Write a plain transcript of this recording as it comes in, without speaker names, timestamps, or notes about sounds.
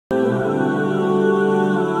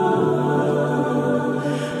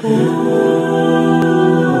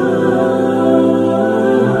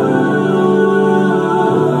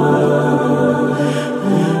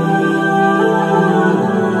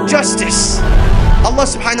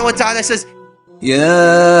Allah subhanahu wa ta'ala says, يا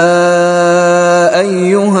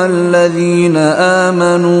أيها الذين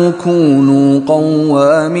آمنوا كونوا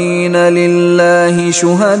قوامين لله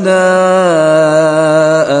شهداء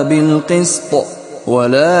بالقسط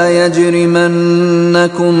ولا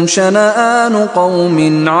يجرمنكم شنآن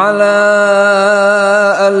قوم على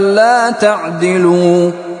ألا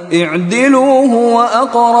تعدلوا اعدلوا هو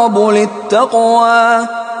أقرب للتقوى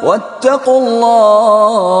واتقوا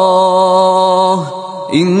الله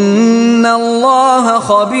إن الله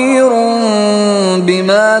خبير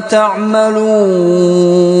بما تعملون.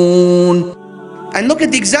 And look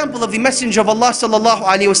at the example of the Messenger of Allah sallallahu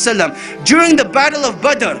alaihi wasallam. During the Battle of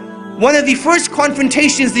Badr, one of the first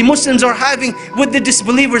confrontations the Muslims are having with the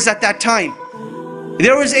disbelievers at that time.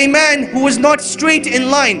 There was a man who was not straight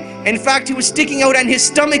in line. In fact, he was sticking out and his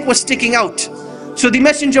stomach was sticking out. So the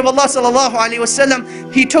Messenger of Allah sallallahu alaihi wasallam,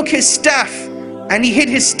 he took his staff and he hit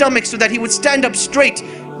his stomach so that he would stand up straight.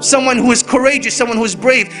 Someone who is courageous, someone who is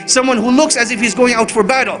brave, someone who looks as if he's going out for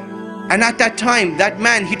battle. And at that time, that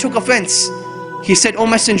man, he took offense. He said, "O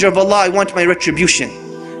Messenger of Allah, I want my retribution.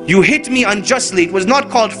 You hit me unjustly, it was not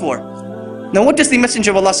called for." Now what does the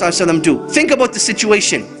Messenger of Allah ﷺ do? Think about the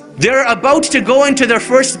situation. They're about to go into their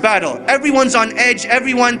first battle. Everyone's on edge,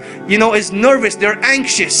 everyone, is nervous, they're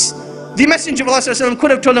anxious. The Messenger of Allah ﷺ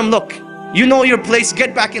could have told them, "Look, you know your place,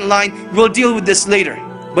 get back in line, we'll deal with this later."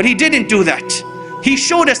 But he didn't do that. He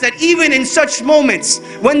showed us that even in such moments,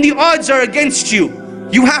 when the odds are against you,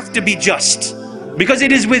 you have to be just. Because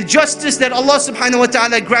it is with justice that Allah subhanahu wa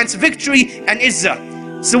ta'ala grants victory and izzah.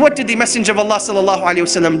 So what did the Messenger of Allah sallallahu alaihi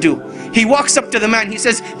wasallam do? He walks up to the man, he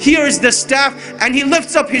says, "Here is the staff," and he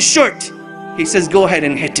lifts up his shirt. He says, "Go ahead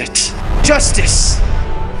and hit it." Justice.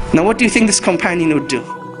 Now what do you think this companion would do?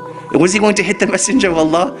 Was he going to hit the Messenger of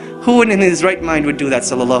Allah? Who in his right mind would do that,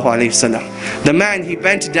 sallallahu alaihi wasallam? The man, he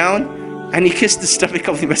bent down and he kissed the stomach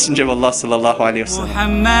of the Messenger of Allah sallallahu alaihi wasallam.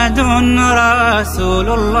 Muhammadun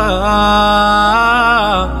Rasulullah,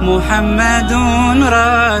 Muhammadun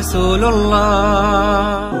Rasulullah.